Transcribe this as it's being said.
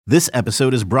This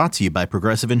episode is brought to you by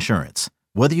Progressive Insurance.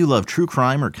 Whether you love true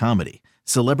crime or comedy,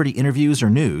 celebrity interviews or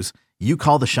news, you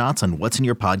call the shots on what's in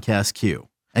your podcast queue.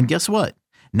 And guess what?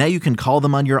 Now you can call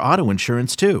them on your auto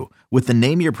insurance too with the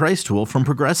Name Your Price tool from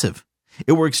Progressive.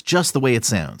 It works just the way it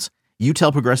sounds. You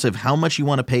tell Progressive how much you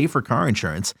want to pay for car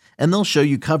insurance, and they'll show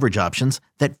you coverage options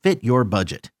that fit your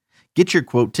budget. Get your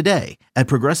quote today at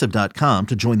Progressive.com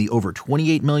to join the over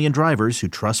 28 million drivers who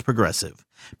trust Progressive.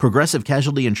 Progressive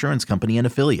Casualty Insurance Company and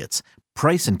Affiliates.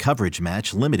 Price and coverage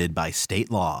match limited by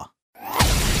state law.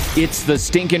 It's the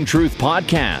Stinkin' Truth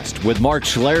Podcast with Mark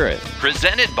Schlereth,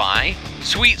 presented by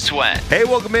Sweet Sweat. Hey,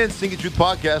 welcome in, Stinkin' Truth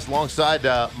Podcast, alongside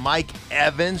Mike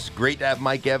Evans. Great to have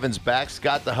Mike Evans back.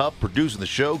 Scott the Huff producing the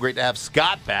show. Great to have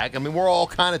Scott back. I mean, we're all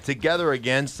kind of together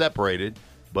again, separated,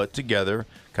 but together.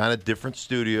 Kind of different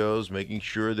studios, making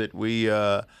sure that we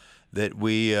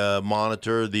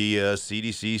monitor the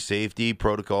CDC safety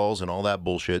protocols and all that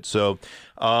bullshit. So,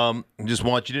 just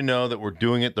want you to know that we're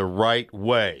doing it the right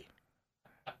way.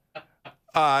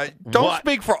 Don't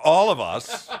speak for all of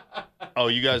us. Oh,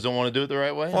 you guys don't want to do it the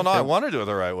right way? Well, no, I want to do it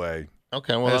the right way.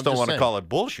 Okay, well, I just don't want to call it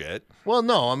bullshit. Well,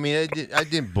 no, I mean, I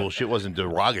didn't bullshit. Wasn't a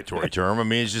derogatory term. I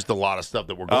mean, it's just a lot of stuff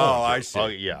that we're going through. I see. Oh,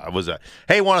 yeah, I was.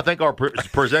 Hey, I want to thank our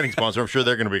presenting sponsor. I'm sure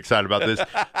they're going to be excited about this.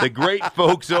 The great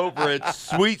folks over at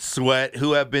Sweet Sweat,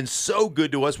 who have been so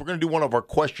good to us. We're going to do one of our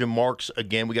question marks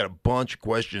again. We got a bunch of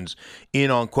questions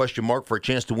in on question mark for a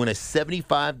chance to win a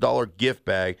 $75 gift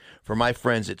bag for my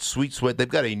friends at Sweet Sweat. They've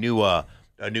got a new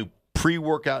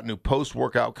pre-workout, new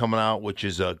post-workout coming out, which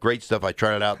is great stuff. I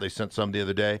tried it out. They sent some the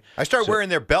other day. I started wearing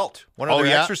their belt, one of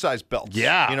their exercise belts.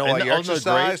 Yeah. You know, while you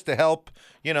exercise to help,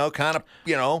 kind of,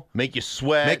 make you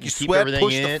sweat. Keep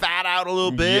push the fat out a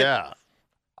little bit. Yeah.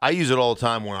 I use it all the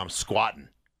time when I'm squatting.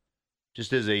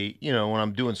 Just as when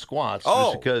I'm doing squats,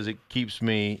 just because it keeps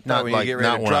me not when you get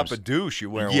ready to drop a douche,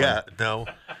 you wear one. Yeah, no.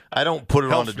 I don't put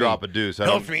it on to drop a deuce.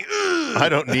 Helps me. I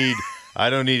don't need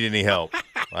any help.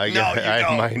 No, you don't.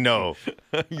 I know.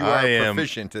 You are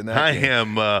proficient in that. I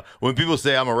am. When people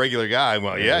say I'm a regular guy,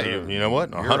 well, yeah, you know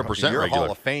what? 100% you're regular.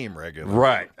 Hall of Fame regular.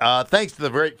 Right. Thanks to the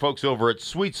great folks over at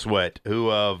Sweet Sweat who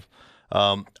have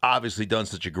obviously done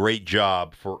such a great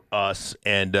job for us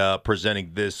and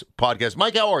presenting this podcast.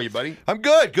 Mike, how are you, buddy? I'm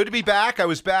good. Good to be back. I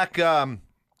was back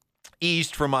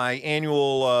east for my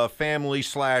annual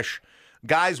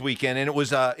family/guys weekend, and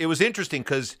it was interesting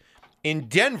because in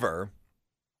Denver,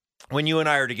 when you and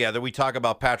I are together, we talk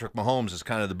about Patrick Mahomes as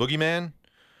kind of the boogeyman.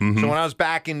 Mm-hmm. So when I was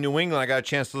back in New England, I got a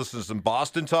chance to listen to some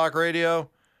Boston talk radio,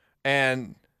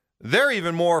 and they're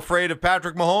even more afraid of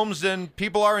Patrick Mahomes than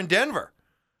people are in Denver.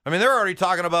 I mean, they're already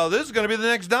talking about this is going to be the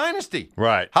next dynasty.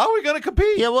 Right. How are we going to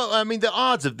compete? Yeah, well, I mean, the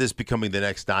odds of this becoming the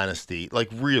next dynasty, like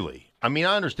really. I mean,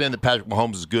 I understand that Patrick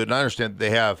Mahomes is good, and I understand that they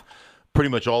have pretty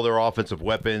much all their offensive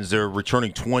weapons. They're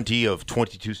returning 20 of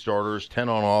 22 starters, 10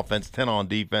 on offense, 10 on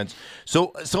defense.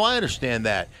 So I understand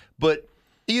that. But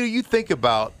you think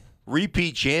about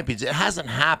repeat champions. It hasn't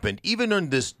happened, even in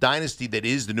this dynasty that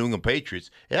is the New England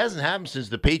Patriots. It hasn't happened since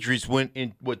the Patriots went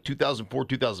in, 2004,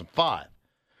 2005.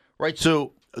 Right?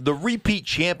 So the repeat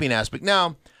champion aspect.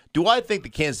 Now, do I think the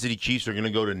Kansas City Chiefs are going to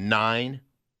go to 9,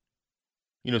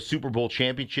 Super Bowl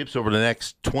championships over the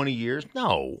next 20 years?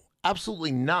 No,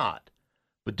 absolutely not.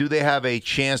 But do they have a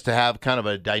chance to have kind of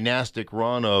a dynastic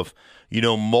run of,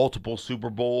 multiple Super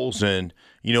Bowls and,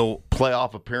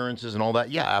 playoff appearances and all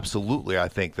that? Yeah, absolutely. I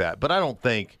think that. But I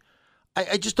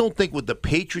just don't think what the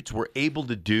Patriots were able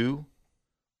to do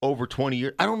over 20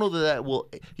 years, I don't know that will,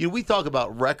 we talk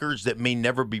about records that may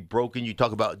never be broken. You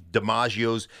talk about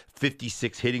DiMaggio's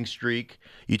 56 hitting streak.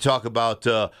 You talk about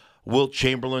Wilt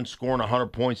Chamberlain scoring 100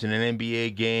 points in an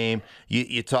NBA game.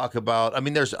 You talk about,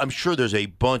 I'm sure there's a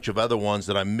bunch of other ones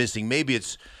that I'm missing. Maybe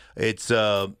it's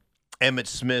Emmitt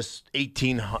Smith's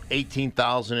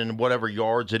 18,000 and whatever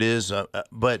yards it is.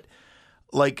 But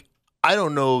I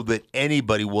don't know that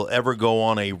anybody will ever go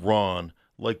on a run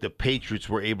like the Patriots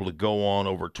were able to go on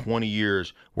over 20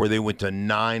 years where they went to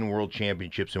 9 world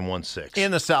championships and won 6. In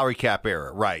the salary cap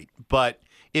era, right. But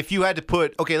if you had to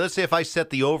put, let's say if I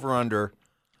set the over-under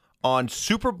on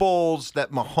Super Bowls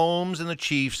that Mahomes and the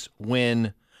Chiefs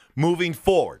win moving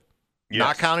forward,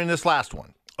 not counting this last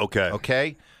one.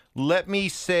 Okay? Let me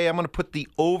say I'm going to put the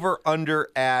over-under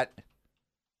at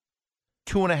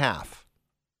 2.5.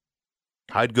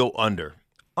 I'd go under.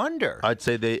 Under. I'd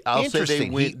say they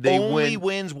win. He only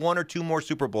wins 1 or 2 more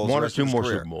Super Bowls. 1 or 2 more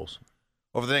Super Bowls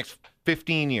over the next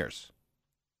 15 years.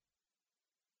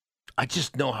 I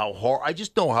just know how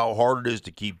hard it is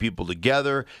to keep people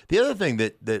together. The other thing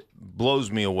that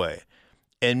blows me away,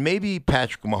 and maybe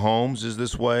Patrick Mahomes is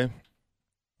this way.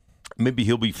 Maybe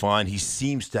he'll be fine. He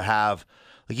seems to have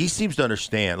Like, he seems to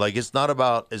understand. Like, it's not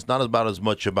about as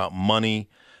much about money.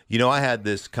 You know, I had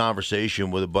this conversation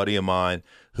with a buddy of mine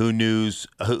who knows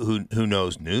what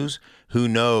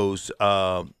was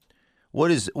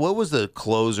the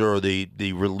closer or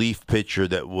the relief pitcher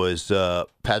that was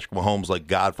Patrick Mahomes' like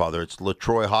godfather? It's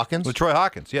LaTroy Hawkins. LaTroy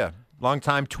Hawkins, yeah,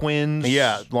 longtime Twins.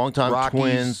 Yeah, longtime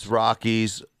Twins,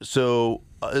 Rockies. So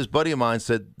his buddy of mine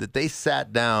said that they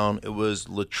sat down. It was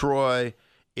LaTroy,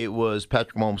 it was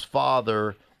Patrick Mahomes'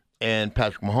 father, and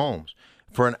Patrick Mahomes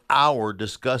for an hour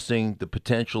discussing the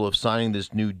potential of signing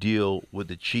this new deal with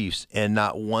the Chiefs, and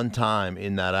not one time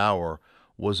in that hour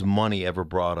was money ever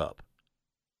brought up.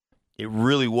 It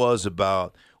really was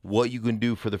about what you can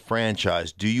do for the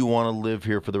franchise. Do you want to live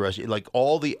here for the rest? Like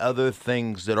all the other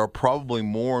things that are probably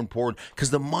more important,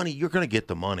 because the money, you're going to get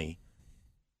the money.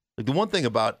 Like the one thing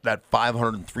about that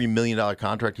 $503 million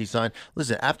contract he signed,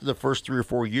 listen, after the first 3 or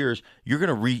 4 years, you're going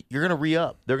to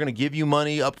re-up. They're going to give you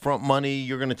money, upfront money.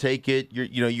 You're going to take it.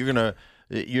 You're going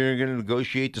to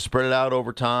negotiate to spread it out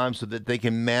over time so that they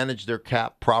can manage their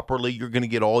cap properly. You're going to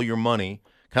get all your money.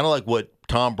 Kind of like what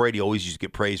Tom Brady always used to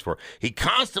get praised for. He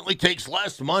constantly takes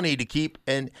less money to keep,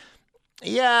 and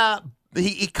yeah,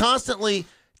 he constantly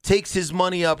takes his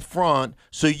money up front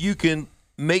so you can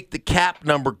make the cap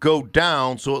number go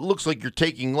down so it looks like you're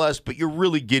taking less, but you're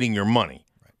really getting your money,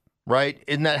 right?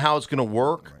 Isn't that how it's going to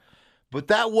work? Right. But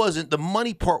the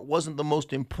money part wasn't the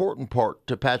most important part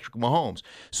to Patrick Mahomes.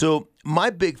 So my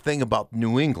big thing about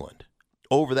New England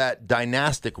over that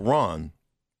dynastic run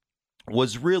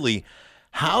was really,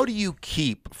 how do you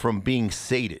keep from being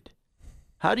sated?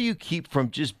 How do you keep from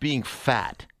just being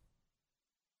fat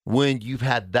when you've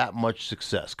had that much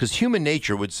success? Because human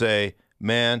nature would say,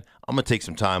 man, I'm going to take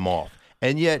some time off.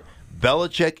 And yet,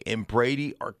 Belichick and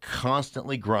Brady are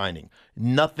constantly grinding.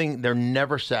 They're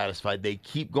never satisfied. They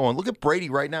keep going. Look at Brady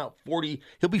right now, 40.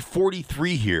 He'll be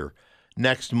 43 here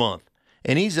next month.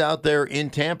 And he's out there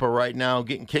in Tampa right now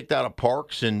getting kicked out of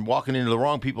parks and walking into the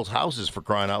wrong people's houses, for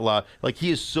crying out loud. Like, he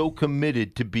is so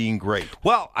committed to being great.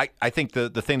 Well, I think the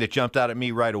thing that jumped out at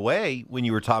me right away when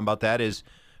you were talking about that is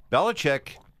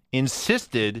Belichick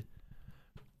insisted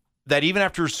that even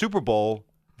after a Super Bowl,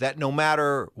 that no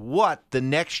matter what, the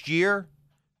next year,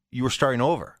 you were starting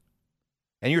over.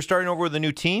 And you're starting over with a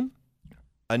new team,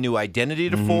 a new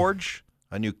identity to forge,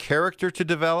 a new character to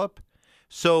develop.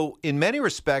 So in many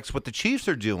respects, what the Chiefs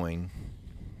are doing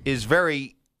is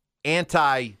very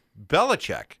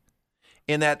anti-Belichick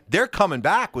in that they're coming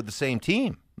back with the same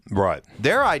team. Right.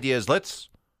 Their idea is let's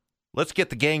get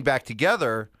the gang back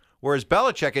together, whereas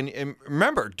Belichick, and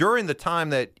remember, during the time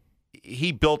that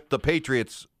he built the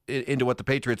Patriots into what the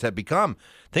Patriots have become,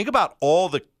 think about all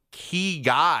the key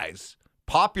guys,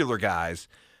 popular guys,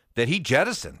 that he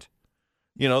jettisoned.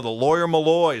 You know, the Lawyer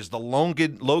Malloys, the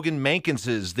Logan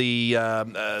Mankinses,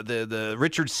 the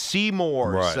Richard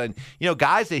Seymours, right, and, you know,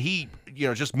 guys that he, you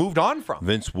know, just moved on from.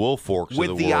 Vince Wilforks with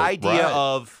of the the world. idea Right.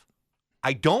 of,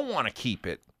 I don't want to keep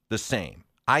it the same.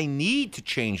 I need to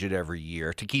change it every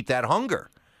year to keep that hunger.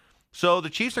 So the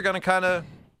Chiefs are going to kind of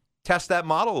test that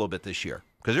model a little bit this year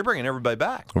because they're bringing everybody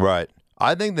back. Right.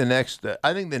 I think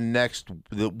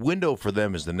the window for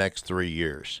them is the next 3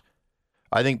 years.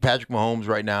 I think Patrick Mahomes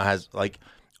right now has, like,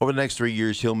 over the next 3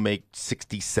 years, he'll make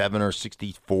 67 or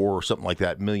 64 or something like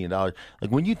that $1 million. Like,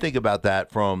 when you think about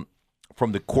that from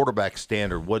the quarterback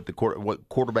standard, what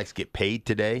quarterbacks get paid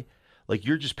today, like,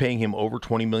 you're just paying him over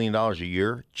 $20 million a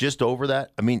year, just over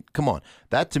that. I mean, come on.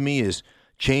 That to me is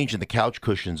changing the couch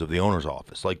cushions of the owner's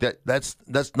office. Like, that's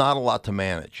not a lot to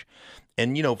manage.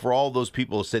 And, you know, for all those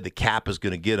people who say the cap is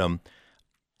going to get them,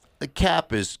 the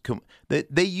cap is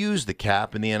they use the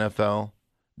cap in the NFL.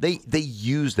 They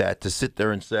use that to sit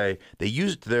there and say, they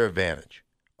use it to their advantage.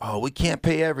 Oh, we can't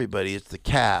pay everybody. It's the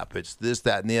cap. It's this,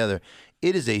 that, and the other.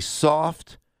 It is a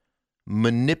soft,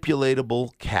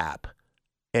 manipulatable cap.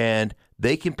 And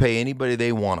they can pay anybody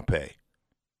they want to pay.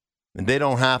 And they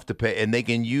don't have to pay. And they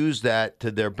can use that to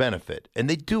their benefit. And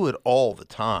they do it all the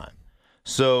time.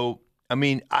 So, I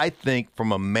mean, I think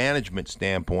from a management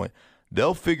standpoint,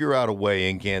 they'll figure out a way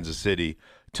in Kansas City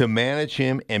to manage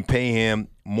him and pay him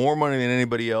more money than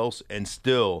anybody else and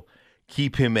still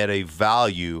keep him at a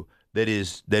value that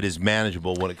is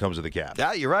manageable when it comes to the cap.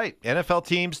 Yeah, you're right. NFL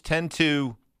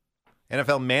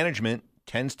management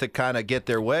tends to kind of get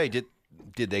their way. Did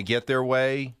they get their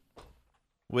way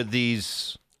with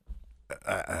these,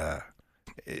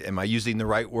 am I using the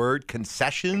right word,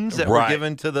 concessions that were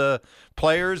given to the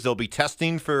players? They'll be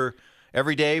testing for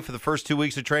every day for the first 2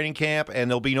 weeks of training camp, and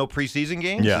there'll be no preseason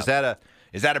games? Yeah.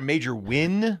 Is that a major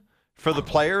win for the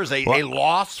players? A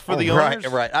loss for the owners?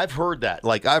 Right. I've heard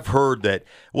that.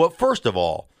 Well, first of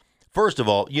all, First of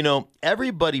all,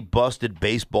 everybody busted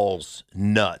baseball's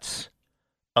nuts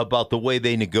about the way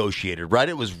they negotiated, right?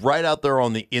 It was right out there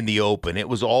in the open. It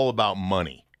was all about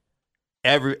money.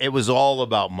 It was all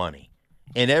about money.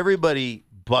 And everybody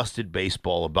busted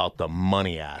baseball about the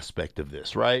money aspect of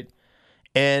this, right?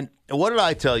 And what did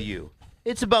I tell you?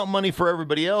 It's about money for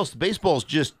everybody else. Baseball's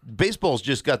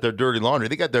just got their dirty laundry.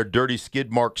 They got their dirty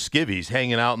skid mark skivvies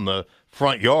hanging out in the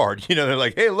front yard. They're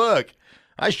like, hey, look,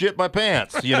 I shit my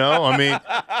pants, I mean,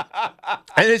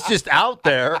 and it's just out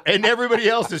there, and everybody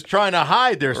else is trying to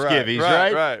hide their skivvies,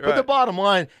 right? But the bottom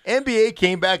line, NBA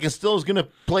came back and still is going to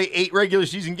play 8 regular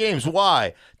season games.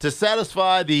 Why? To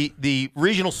satisfy the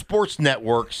regional sports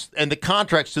networks and the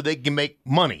contracts so they can make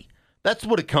money. That's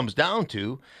what it comes down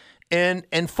to.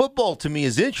 And football to me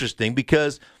is interesting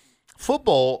because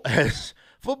football has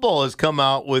come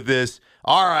out with this,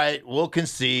 all right, we'll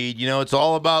concede, it's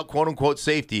all about quote unquote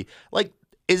safety. Like,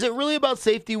 is it really about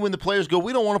safety when the players go,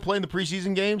 we don't want to play in the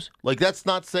preseason games? Like, that's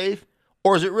not safe?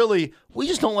 Or is it really, we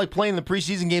just don't like playing the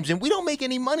preseason games and we don't make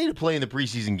any money to play in the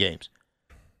preseason games?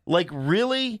 Like,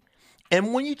 really?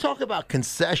 And when you talk about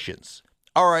concessions,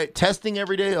 all right, testing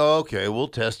every day? Okay, we'll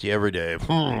test you every day.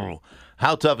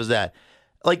 How tough is that?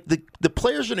 Like, the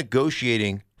players are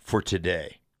negotiating for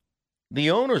today.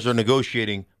 The owners are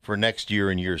negotiating for next year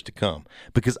and years to come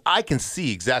because I can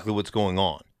see exactly what's going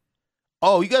on.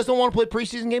 Oh, you guys don't want to play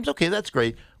preseason games? Okay, that's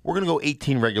great. We're going to go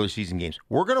 18 regular season games.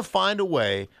 We're going to find a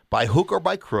way, by hook or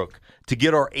by crook, to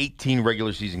get our 18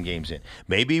 regular season games in.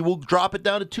 Maybe we'll drop it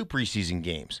down to 2 preseason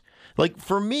games. Like,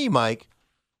 for me, Mike,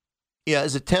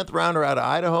 as a 10th rounder out of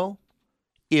Idaho,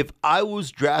 if I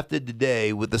was drafted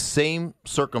today with the same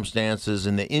circumstances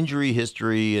and the injury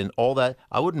history and all that,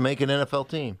 I wouldn't make an NFL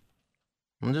team.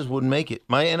 I just wouldn't make it.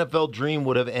 My NFL dream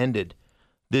would have ended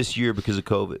this year because of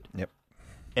COVID. Yep.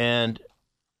 And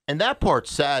that part's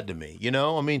sad to me,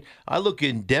 I mean, I look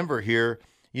in Denver here,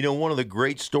 one of the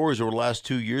great stories over the last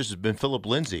 2 years has been Philip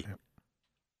Lindsay.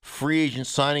 Free agent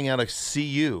signing out of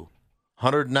CU,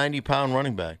 190-pound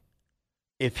running back.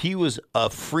 If he was a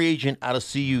free agent out of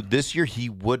CU this year, he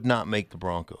would not make the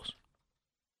Broncos.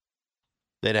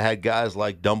 They'd have had guys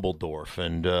like Dumbledore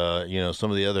and,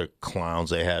 some of the other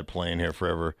clowns they had playing here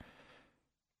forever.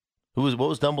 What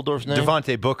was Dumbledore's name?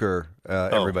 Devontae Booker,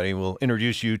 everybody. We'll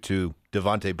introduce you to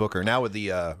Devontae Booker, now with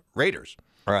the Raiders.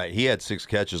 All right, he had 6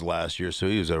 catches last year, so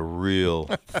he was a real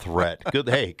threat. Good.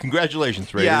 Hey,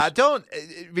 congratulations, Raiders. Yeah,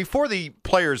 before the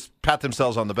players pat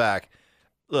themselves on the back,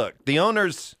 look, the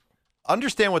owners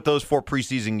understand what those 4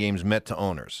 preseason games meant to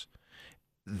owners.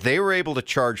 They were able to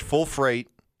charge full freight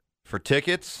for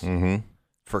tickets,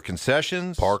 for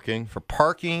concessions, for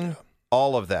parking,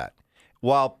 all of that,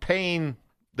 while paying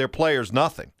their players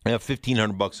nothing. Yeah,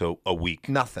 $1,500 a week.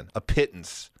 Nothing. A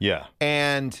pittance. Yeah.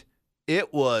 And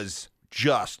it was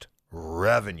just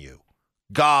revenue.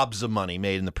 Gobs of money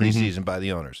made in the preseason by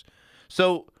the owners.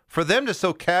 So for them to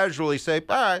so casually say,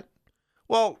 all right,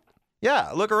 well,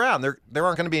 yeah, look around. There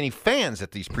aren't going to be any fans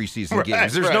at these preseason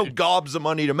games. There's no gobs of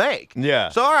money to make. Yeah.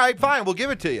 So, all right, fine, we'll give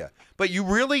it to you. But you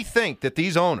really think that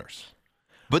these owners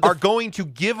are going to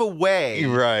give away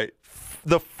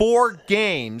the 4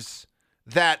 games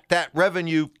that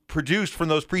revenue produced from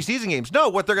those preseason games? No,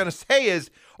 what they're going to say is,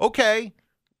 okay,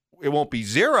 it won't be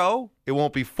 0, it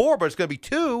won't be 4, but it's going to be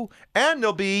 2, and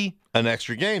there'll be an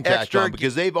extra game tacked on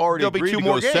because they've already agreed to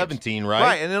go 17, right?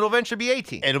 Right, and it'll eventually be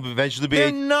 18. And it'll eventually be They're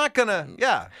 18. not going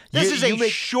to, This is a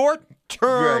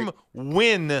short-term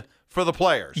win for the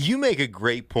players. You make a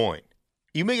great point.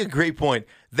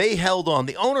 They held on.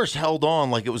 The owners held on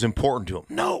like it was important to them.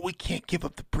 No, we can't give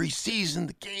up the preseason,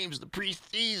 the games, the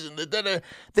preseason.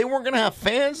 They weren't going to have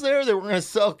fans there. They were going to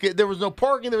sell. There was no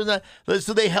parking. There was not.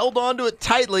 So they held on to it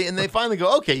tightly, and they finally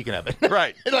go, okay, you can have it.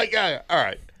 Right. Like, all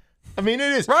right. I mean,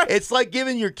 it is. Right. It's like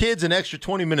giving your kids an extra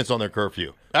 20 minutes on their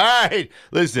curfew. All right,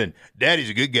 listen, Daddy's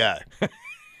a good guy.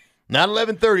 Not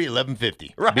 11:30,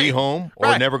 11:50. Right. Be home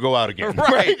or never go out again.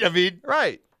 Right. I mean,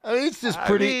 right. I mean, it's just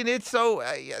pretty. I mean, it's so,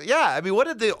 I mean, what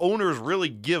did the owners really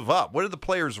give up? What did the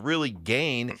players really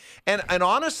gain? And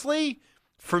honestly,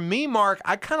 for me, Mark,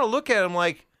 I kind of look at them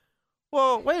like,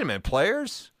 well, wait a minute,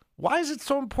 players, why is it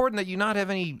so important that you not have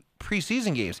any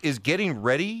preseason games? Is getting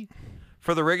ready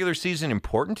for the regular season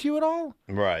important to you at all?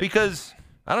 Right. Because,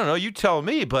 I don't know, you tell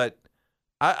me, but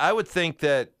I would think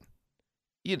that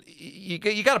you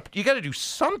got to do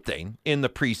something in the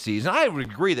preseason. I would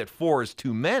agree that 4 is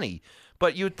too many.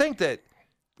 But you would think that,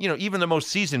 even the most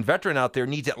seasoned veteran out there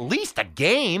needs at least a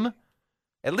game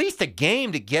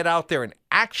to get out there and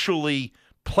actually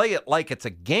play it like it's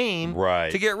a game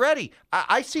right. to get ready.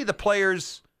 I see the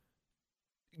players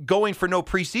going for no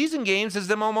preseason games is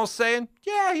them almost saying,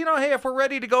 yeah, hey, if we're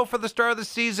ready to go for the start of the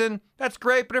season, that's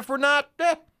great. But if we're not,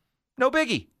 no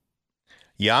biggie.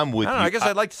 Yeah, I'm with you. I guess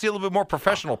I'd like to see a little bit more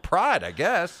professional pride, I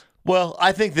guess. Well,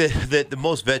 I think that the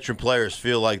most veteran players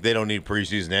feel like they don't need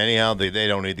preseason anyhow. They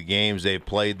don't need the games. They've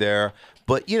played there.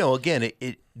 But, again,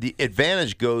 the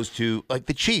advantage goes to, like,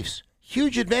 the Chiefs.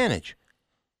 Huge advantage.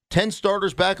 10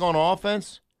 starters back on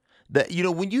offense. That,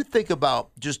 when you think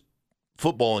about just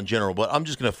football in general, but I'm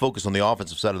just going to focus on the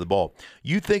offensive side of the ball.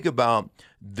 You think about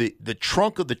the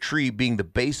trunk of the tree being the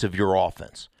base of your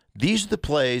offense. These are the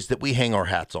plays that we hang our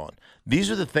hats on.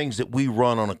 These are the things that we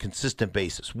run on a consistent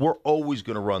basis. We're always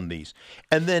going to run these.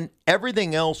 And then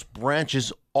everything else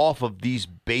branches off of these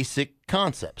basic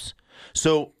concepts.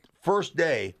 So first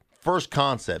day, first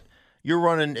concept, you're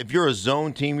running, if you're a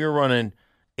zone team, you're running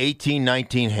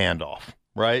 18-19 handoff,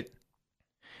 right?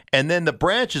 And then the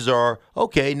branches are,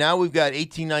 okay, now we've got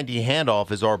 18-19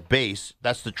 handoff as our base.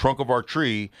 That's the trunk of our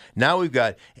tree. Now we've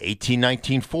got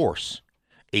 18-19 force,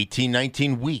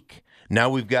 18-19 weak. Now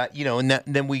we've got,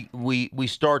 then we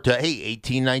start to, hey,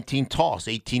 18-19 toss,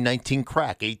 18-19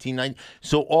 crack, 18-19.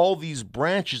 So all these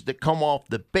branches that come off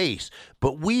the base.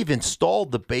 But we've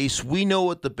installed the base. We know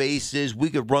what the base is. We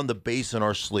could run the base in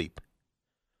our sleep.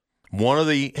 One of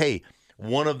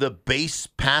the base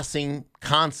passing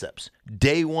concepts,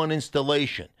 day one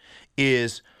installation,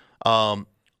 is lion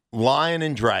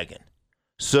and dragon.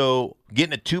 So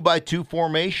getting a 2x2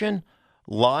 formation,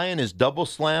 lion is double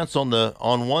slants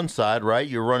on one side, right?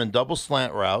 You're running double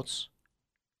slant routes.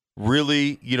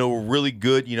 Really, really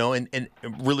good, and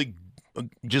really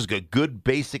just a good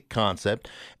basic concept.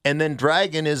 And then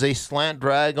dragon is a slant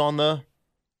drag on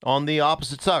the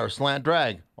opposite side, or slant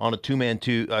drag on a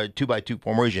 2x2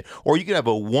 formation. Or you could have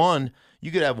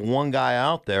one guy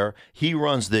out there. He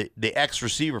runs the X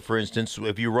receiver, for instance,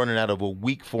 if you're running out of a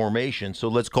weak formation. So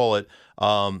let's call it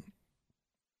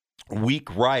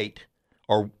weak right,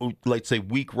 or let's say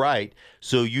weak right.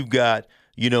 So you've got,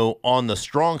 on the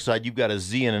strong side, you've got a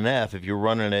Z and an F if you're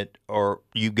running it, or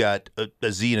you've got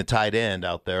a Z and a tight end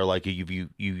out there, like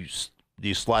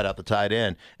you slide out the tight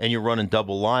end, and you're running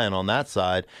double lion on that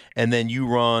side, and then you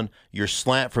run your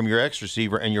slant from your X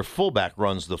receiver, and your fullback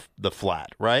runs the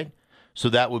flat, right? So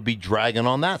that would be dragging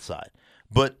on that side.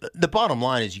 But the bottom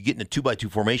line is you get in a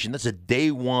 2x2 formation. That's a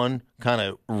day one kind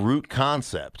of root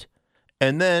concept.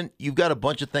 And then you've got a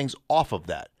bunch of things off of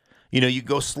that. You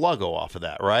go sluggo off of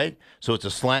that, right? So it's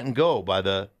a slant and go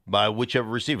by whichever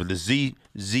receiver, the Z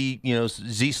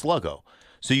sluggo.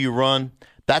 So you run.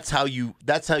 That's how you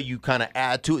kind of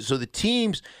add to it. So the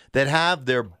teams that have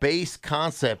their base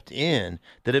concept that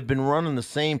have been running the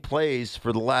same plays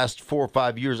for the last 4 or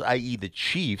 5 years, i.e. the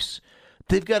Chiefs,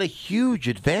 they've got a huge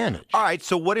advantage. All right,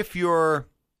 so what if you're a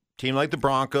team like the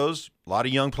Broncos, a lot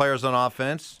of young players on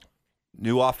offense,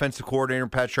 new offensive coordinator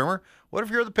Pat Shurmur? What if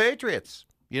you're the Patriots?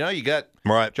 You got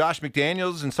Josh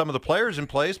McDaniels and some of the players in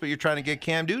place, but you're trying to get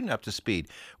Cam Newton up to speed.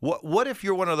 What if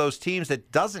you're one of those teams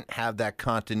that doesn't have that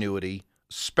continuity,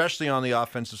 especially on the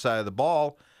offensive side of the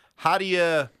ball? How do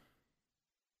you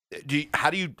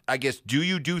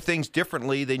do things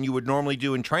differently than you would normally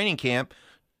do in training camp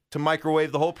to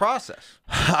microwave the whole process?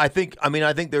 I think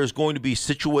there's going to be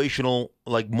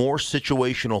more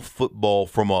situational football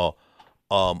from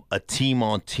a team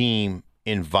on team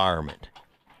environment.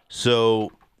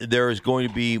 So there is going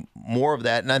to be more of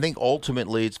that. And I think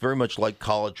ultimately it's very much like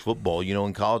college football.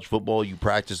 In college football, you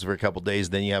practice for a couple of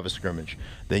days, then you have a scrimmage.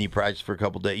 Then you practice for a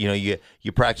couple of days.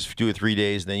 You practice for 2 or 3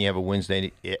 days, then you have a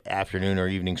Wednesday afternoon or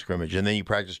evening scrimmage. And then you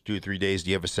practice for 2 or 3 days,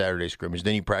 you have a Saturday scrimmage.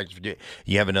 Then you practice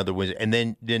you have another Wednesday. And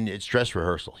then it's dress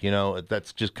rehearsal.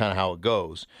 That's just kind of how it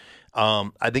goes.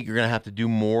 I think you're going to have to do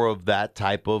more of that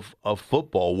type of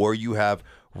football where you have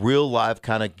real life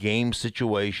kind of game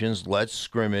situations. Let's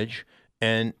scrimmage.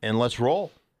 And let's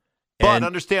roll. But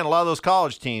understand, a lot of those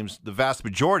college teams, the vast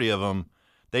majority of them,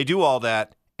 they do all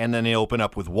that, and then they open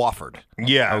up with Wofford.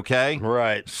 Yeah. Okay?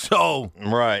 Right. So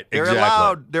right. They're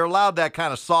Exactly. allowed that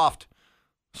kind of soft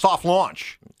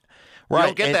launch. Right. You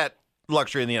don't get that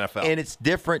luxury in the NFL. And it's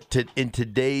different in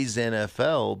today's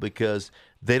NFL because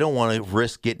they don't want to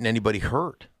risk getting anybody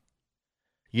hurt.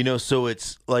 So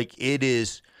it's like it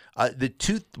is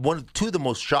two of the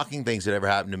most shocking things that ever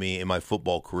happened to me in my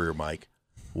football career, Mike,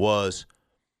 was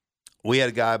we had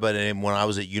a guy by the name, when I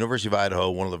was at University of Idaho,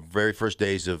 one of the very first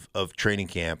days of training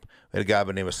camp, we had a guy by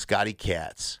the name of Scotty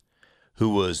Katz, who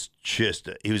was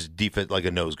he was defense like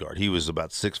a nose guard. He was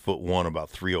about 6'1", about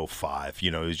 305. He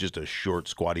was just a short,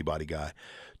 squatty body guy.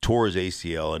 Tore his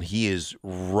ACL, and he is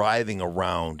writhing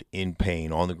around in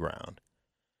pain on the ground.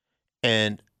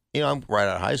 And I'm right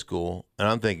out of high school, and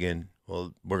I'm thinking,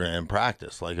 well, we're going to end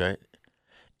practice. Like, right?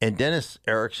 And Dennis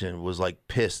Erickson was like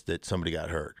pissed that somebody got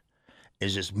hurt.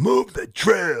 It's just move the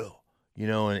drill,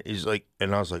 and he's like,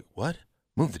 and I was like, what?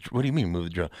 What do you mean move the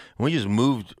drill? And we just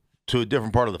moved to a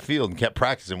different part of the field and kept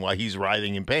practicing while he's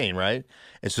writhing in pain, right?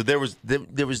 And so there was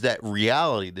that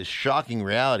reality, this shocking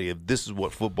reality of this is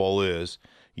what football is,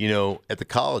 at the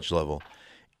college level.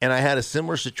 And I had a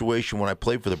similar situation when I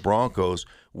played for the Broncos.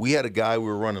 We had a guy, we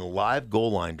were running a live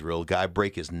goal line drill, guy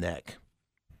break his neck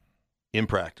in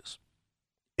practice.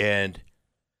 And,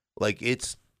 like,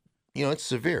 it's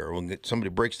severe. When somebody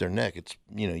breaks their neck, it's,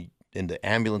 and the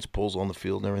ambulance pulls on the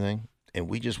field and everything. And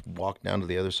we just walked down to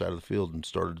the other side of the field and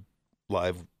started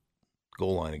live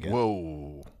goal line again.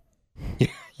 Whoa.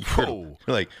 Whoa.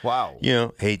 Like, wow.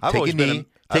 Hey,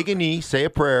 take a knee, say a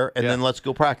prayer, and then let's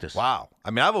go practice. Wow.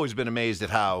 I mean, I've always been amazed at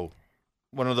how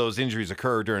one of those injuries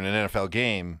occur during an NFL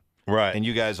game. Right. And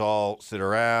you guys all sit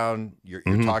around, you're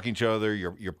talking to each other,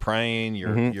 you're praying,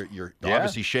 you're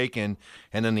obviously shaking,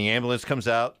 and then the ambulance comes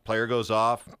out, player goes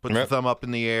off, puts the thumb up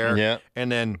in the air,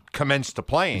 and then commence to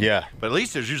playing. Yeah. But at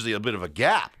least there's usually a bit of a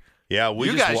gap. Yeah,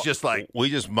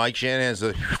 Mike Shanahan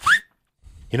said,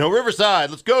 Riverside,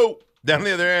 let's go down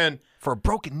the other end. For a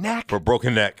broken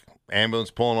neck?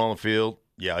 Ambulance pulling on the field.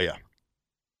 Yeah.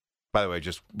 By the way,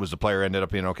 was the player ended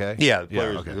up being okay? Yeah,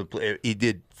 he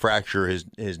did fracture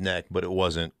his neck, but it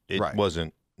wasn't. He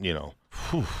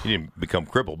didn't become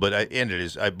crippled, but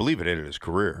I believe it ended his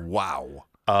career. Wow.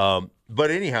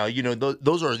 But anyhow,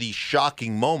 those are these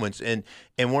shocking moments, and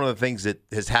one of the things that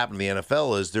has happened in the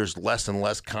NFL is there's less and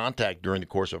less contact during the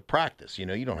course of practice.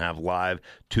 You don't have live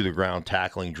to the ground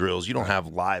tackling drills. You don't have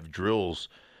live drills.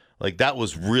 Like, that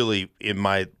was really, in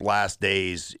my last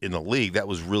days in the league, that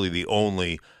was really the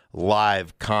only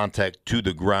live contact to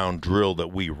the ground drill that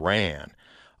we ran.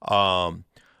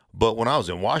 But when I was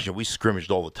in Washington, we scrimmaged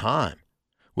all the time.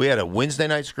 We had a Wednesday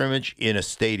night scrimmage in a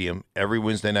stadium every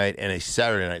Wednesday night and a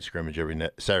Saturday night scrimmage every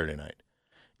Saturday night.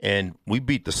 And we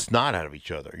beat the snot out of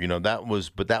each other. That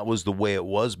was the way it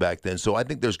was back then. So I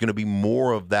think there's going to be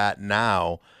more of that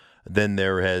now than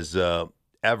there has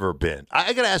ever been.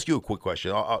 I got to ask you a quick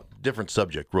question. Different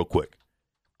subject, real quick.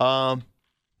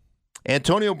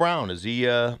 Antonio Brown, is he?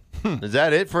 Is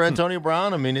that it for Antonio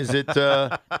Brown? I mean, is it?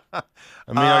 Are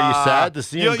you sad to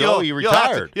see him go? He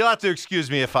retired. You'll have to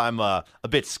excuse me if I'm a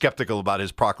bit skeptical about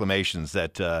his proclamations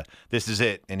that this is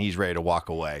it and he's ready to walk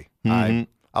away. Mm-hmm.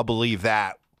 I'll believe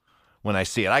that when I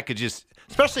see it. I could just,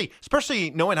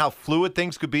 especially knowing how fluid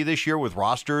things could be this year with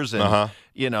rosters and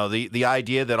the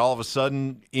idea that all of a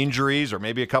sudden injuries or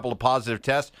maybe a couple of positive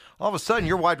tests, all of a sudden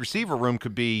your wide receiver room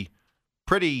could be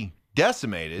pretty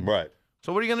decimated. Right.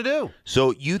 So what are you going to do?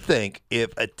 So you think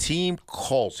if a team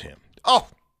calls him,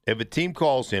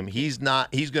 he's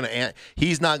not going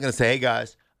to say, "Hey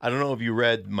guys, I don't know if you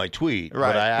read my tweet,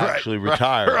 but I actually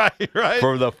retired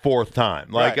for the fourth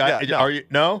time." Like, are you?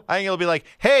 No, I think it'll be like,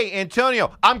 "Hey,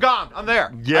 Antonio, I'm gone. I'm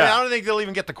there." Yeah, I don't think they'll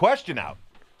even get the question out.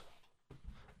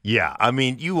 Yeah, I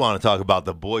mean, you want to talk about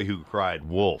the boy who cried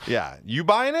wolf? Yeah, you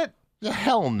buying it? Yeah,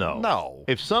 hell no. No.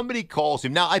 If somebody calls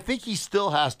him now, I think he still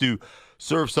has to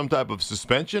serve some type of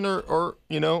suspension or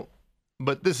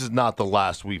but this is not the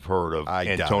last we've heard of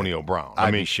Antonio Brown.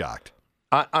 I'd be shocked.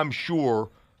 I'm sure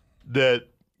that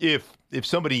if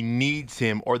somebody needs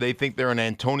him or they think they're an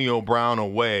Antonio Brown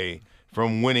away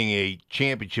from winning a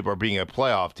championship or being a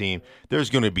playoff team, there's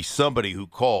going to be somebody who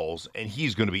calls and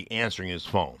he's going to be answering his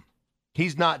phone.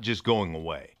 He's not just going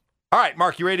away. All right,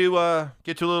 Mark, you ready to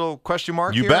get to a little question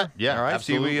mark here? You bet. Yeah, all right,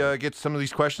 absolutely. See if we get some of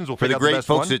these questions. We'll for pick the out great the best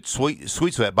folks one. at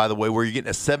Sweet Sweat, by the way, where you're getting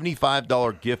a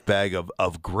 $75 gift bag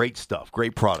of great stuff,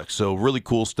 great products. So really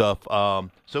cool stuff.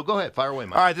 So go ahead, fire away,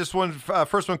 Mike. All right, this one,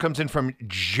 first one comes in from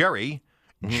Jerry.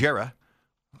 Jera.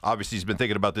 Obviously, he's been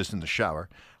thinking about this in the shower.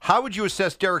 How would you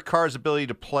assess Derek Carr's ability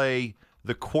to play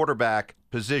the quarterback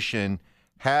position?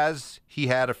 Has he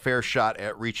had a fair shot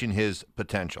at reaching his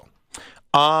potential?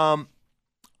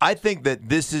 I think that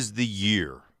this is the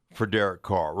year for Derek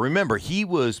Carr. Remember, he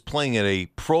was playing at a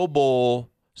Pro Bowl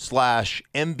 /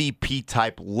 MVP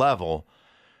type level,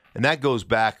 and that goes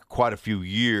back quite a few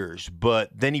years. But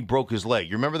then he broke his leg.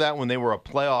 You remember that when they were a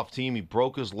playoff team? He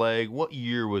broke his leg. What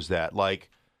year was that?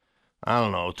 Like, I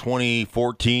don't know,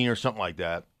 2014 or something like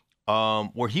that,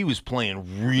 where he was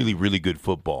playing really, really good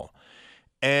football.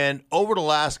 And over the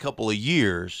last couple of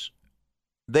years,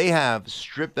 they have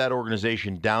stripped that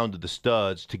organization down to the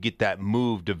studs to get that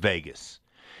move to Vegas.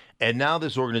 And now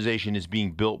this organization is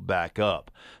being built back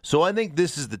up. So I think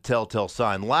this is the telltale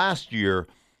sign. Last year,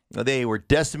 they were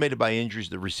decimated by injuries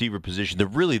at the receiver position.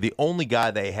 The only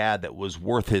guy they had that was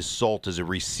worth his salt as a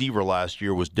receiver last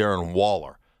year was Darren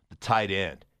Waller, the tight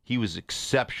end. He was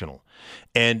exceptional.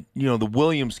 And, the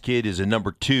Williams kid is a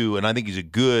number 2, and I think he's a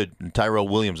good – Tyrell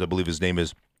Williams, I believe his name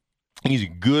is. He's a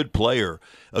good player,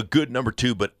 a good number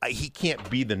 2, but he can't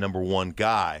be the number 1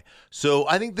 guy. So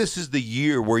I think this is the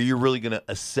year where you're really going to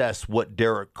assess what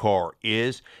Derek Carr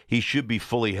is. He should be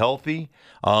fully healthy.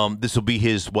 This will be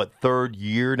his, 3rd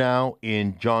year now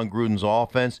in John Gruden's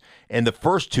offense. And the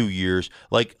first 2 years,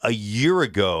 like a year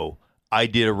ago, I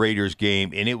did a Raiders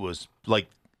game, and it was like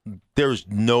there's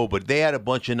nobody. They had a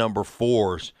bunch of number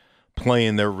 4s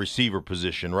playing their receiver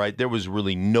position, right? There was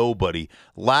really nobody.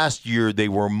 Last year, they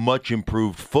were a much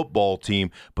improved football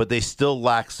team, but they still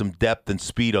lack some depth and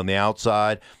speed on the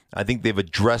outside. I think they've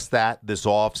addressed that this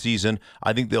offseason.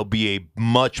 I think they'll be a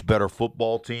much better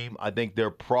football team. I think they're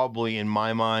probably, in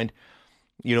my mind,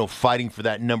 fighting for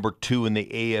that number 2 in the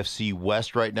AFC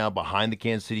West right now behind the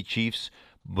Kansas City Chiefs,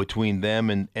 between them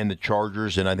and the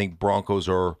Chargers. And I think Broncos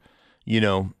are,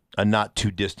 a not too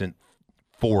distant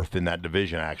 4th in that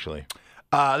division, actually.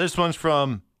 This one's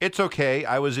from It's Okay,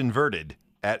 I Was Inverted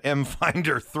at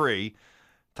MFinder3.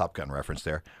 Top Gun reference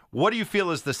there. What do you feel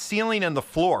is the ceiling and the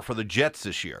floor for the Jets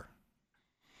this year?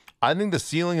 I think the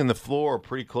ceiling and the floor are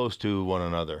pretty close to one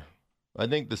another. I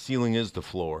think the ceiling is the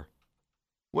floor.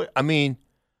 What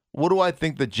do I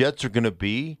think the Jets are going to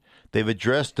be? They've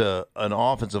addressed an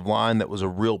offensive line that was a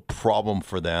real problem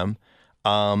for them.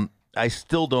 I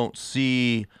still don't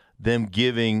see them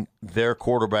giving their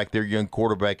young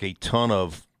quarterback, a ton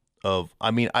of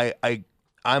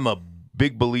I'm a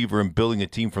big believer in building a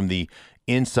team from the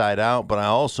inside out, but I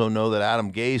also know that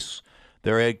Adam Gase,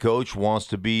 their head coach, wants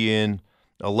to be in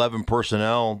 11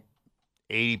 personnel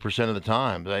 80% of the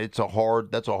time. That's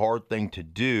a hard thing to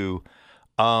do.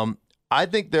 I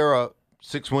think they're a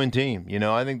 6-win team.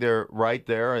 I think they're right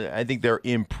there. I think they're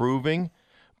improving,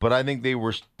 but I think they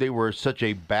were such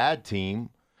a bad team.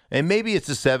 And maybe it's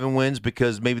the 7 wins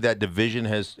because maybe that division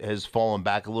has fallen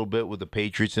back a little bit with the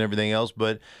Patriots and everything else.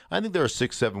 But I think they're a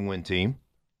 6-7 win team,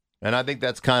 and I think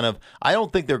that's kind of. I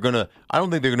don't think they're gonna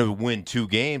win 2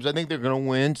 games. I think they're gonna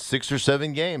win 6 or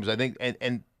 7 games. I think,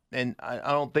 and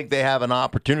I don't think they have an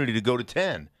opportunity to go to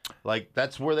 10. Like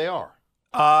that's where they are.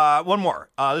 One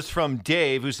more. This is from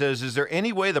Dave, who says, is there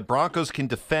any way the Broncos can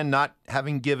defend not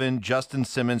having given Justin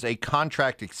Simmons a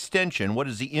contract extension? What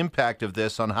is the impact of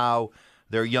this on how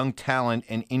their young talent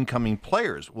and incoming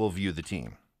players will view the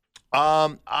team?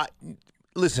 I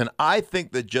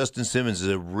think that Justin Simmons is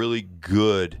a really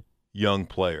good young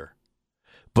player,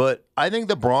 but I think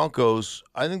the Broncos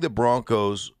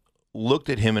looked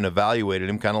at him and evaluated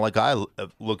him kind of like I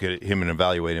look at him and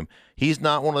evaluate him. He's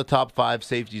not one of the top 5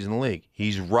 safeties in the league.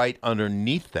 He's right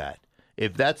underneath that.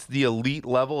 If that's the elite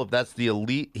level,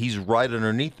 he's right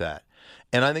underneath that.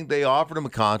 And I think they offered him a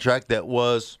contract that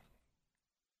was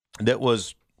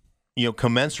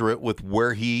commensurate with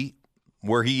where he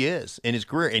is in his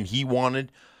career, and he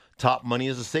wanted top money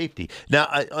as a safety. Now,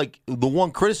 the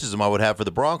one criticism I would have for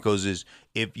the Broncos is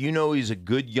if he's a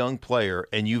good young player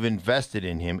and you've invested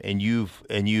in him and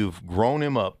you've grown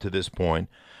him up to this point,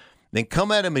 then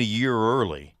come at him a year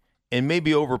early and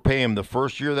maybe overpay him the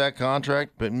first year of that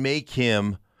contract, but make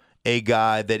him a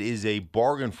guy that is a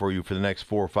bargain for you for the next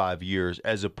 4 or 5 years,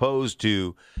 as opposed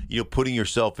to putting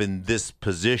yourself in this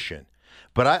position.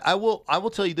 But I will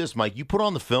tell you this, Mike. You put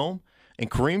on the film,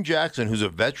 and Kareem Jackson, who's a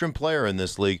veteran player in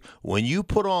this league, when you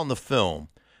put on the film,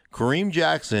 Kareem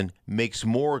Jackson makes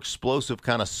more explosive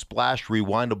kind of splash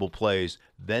rewindable plays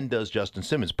than does Justin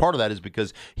Simmons. Part of that is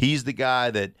because he's the guy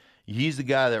that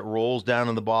rolls down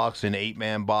in the box in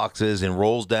 8-man boxes and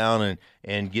rolls down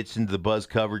and gets into the buzz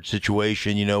coverage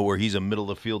situation, where he's a middle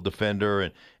of the field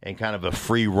defender and kind of a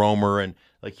free roamer. And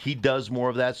like he does more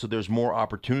of that, so there's more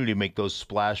opportunity to make those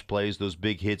splash plays, those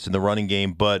big hits in the running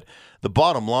game. But the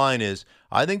bottom line is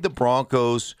I think the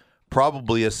Broncos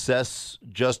probably assess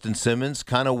Justin Simmons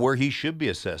kind of where he should be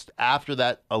assessed. After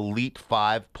that elite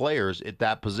 5 players at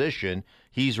that position,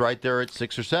 he's right there at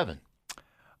 6 or 7.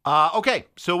 Okay,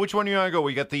 so which one do you want to go?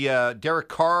 We got the Derek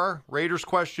Carr Raiders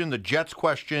question, the Jets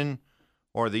question,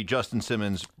 or the Justin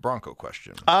Simmons Bronco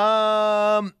question?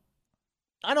 I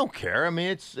don't care. I mean,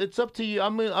 it's up to you.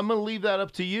 I'm gonna leave that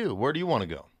up to you. Where do you want to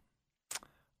go?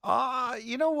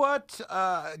 You know what?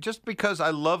 Just because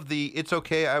I love the It's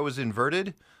Okay, I Was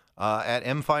Inverted at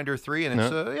MFinder3, and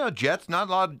it's Jets. Not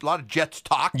a lot of Jets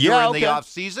talk during the off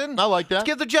season. I like that. Let's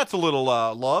give the Jets a little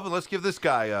love, and let's give this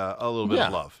guy a little bit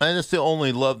of love. And it's the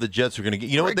only love the Jets are going to get.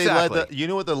 You know what they let? You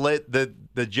know what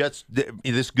the Jets,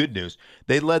 this good news,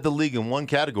 they led the league in one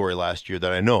category last year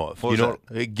that I know of. What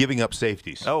was Giving up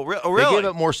safeties. Oh, really? They gave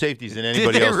up more safeties than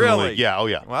anybody Did they else in the really? league. Yeah, oh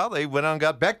yeah. Well, they went on and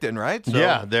got Becton, right? So.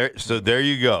 Yeah, there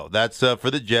you go. That's for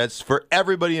the Jets. For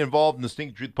everybody involved in the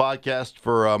Stinking Truth podcast,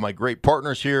 for my great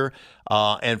partners here,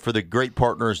 and for the great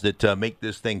partners that make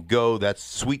this thing go, that's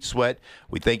Sweet Sweat.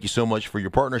 We thank you so much for your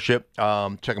partnership.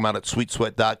 Check them out at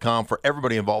sweetsweat.com. For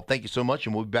everybody involved, thank you so much,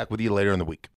 and we'll be back with you later in the week.